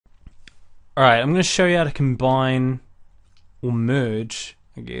Alright, I'm going to show you how to combine or merge,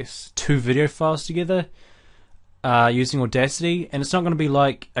 I guess, two video files together using Audacity, and it's not going to be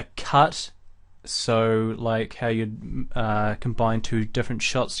like a cut, so like how you'd combine two different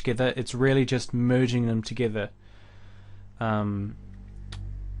shots together. It's really just merging them together. So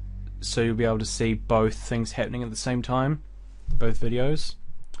you'll be able to see both things happening at the same time, both videos.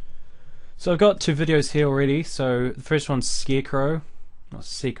 So I've got two videos here already. So the first one's Scarecrow, not the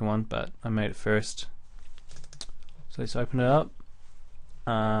second one, but I made it first. So let's open it up.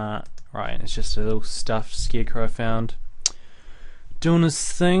 Right, it's just a little stuffed Scarecrow I found doing his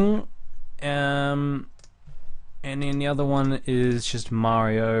thing. And then the other one is just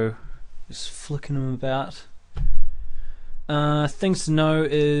Mario, just flicking him about. Things to know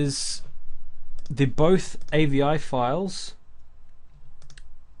is they're both AVI files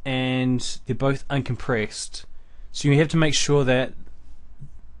and they're both uncompressed, so you have to make sure that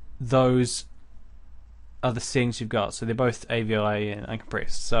those are the settings you've got. So they're both AVI and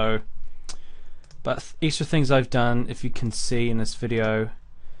uncompressed. So, but extra things I've done, if you can see in this video,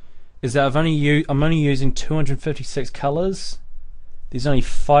 is that I'm only using 256 colors. There's only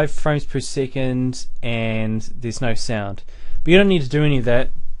 5 frames per second and there's no sound. But you don't need to do any of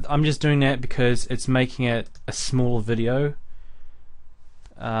that. I'm just doing that because it's making it a smaller video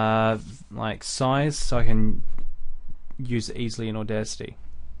like size, so I can use it easily in Audacity.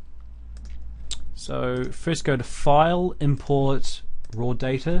 So first go to File, Import Raw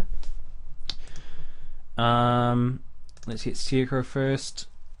Data. Let's get Scarecrow first.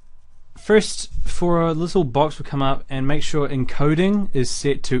 First, for a little box will come up, and make sure encoding is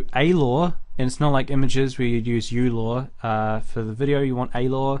set to A-Law, and it's not like images where you'd use U-Law. For the video you want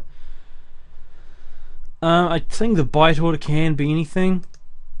A-Law. I think the byte order can be anything.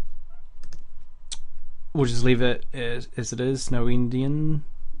 We'll just leave it as it is, no Indianness.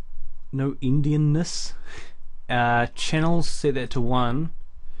 Channels, set that to 1.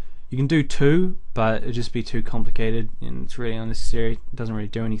 You can do 2, but it'd just be too complicated and it's really unnecessary. It doesn't really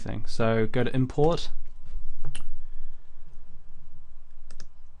do anything. So go to Import,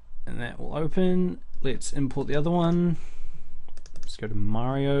 and that will open. Let's import the other one. Let's go to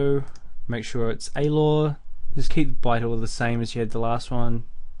Mario. Make sure it's A-Law. Just keep the byte order the same as you had the last one.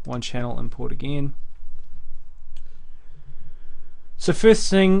 One channel, import again. So first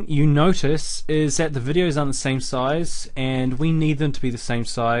thing you notice is that the videos aren't the same size, and we need them to be the same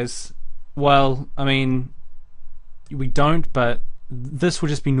size. Well, I mean, we don't, but this will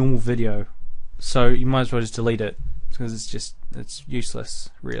just be normal video, so you might as well just delete it because it's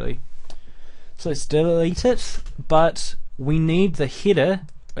useless, really. So let's delete it, but we need the header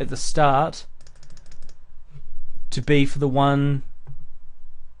at the start to be for the one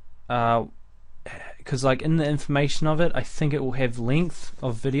because like in the information of it, I think it will have length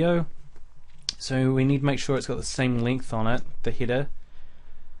of video, so we need to make sure it's got the same length on it, the header.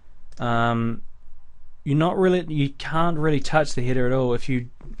 You can't really touch the header at all. If you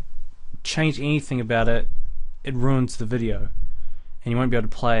change anything about it, it ruins the video and you won't be able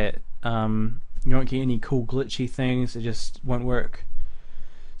to play it. You won't get any cool glitchy things, it just won't work.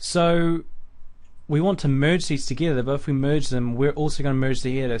 So we want to merge these together, but if we merge them, we're also going to merge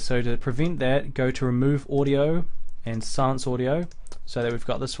the header. So to prevent that, go to Remove Audio and Silence Audio, so that we've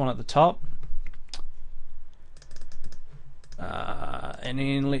got this one at the top. And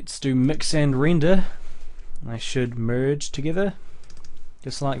then let's do Mix and Render. They should merge together,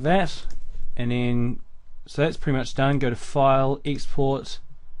 just like that. And then, so that's pretty much done. Go to File, Export.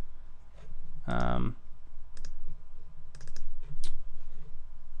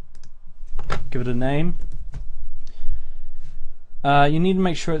 Give it a name. You need to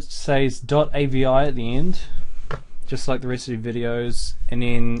make sure it says .avi at the end, just like the rest of your videos, and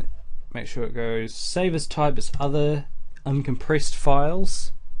then make sure it goes save as type as other uncompressed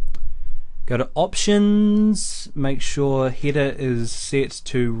files. Go to Options, make sure header is set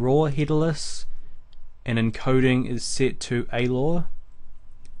to raw headerless and encoding is set to A-Law.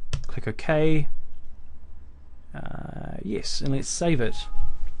 Click OK. Yes, and let's save it.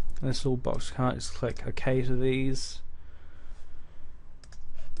 This little box, can't just click OK to these.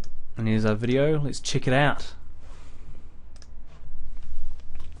 And here's our video. Let's check it out.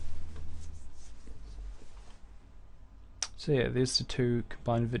 So yeah, there's the two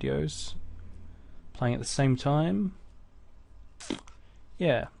combined videos playing at the same time.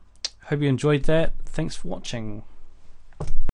 Yeah, hope you enjoyed that. Thanks for watching.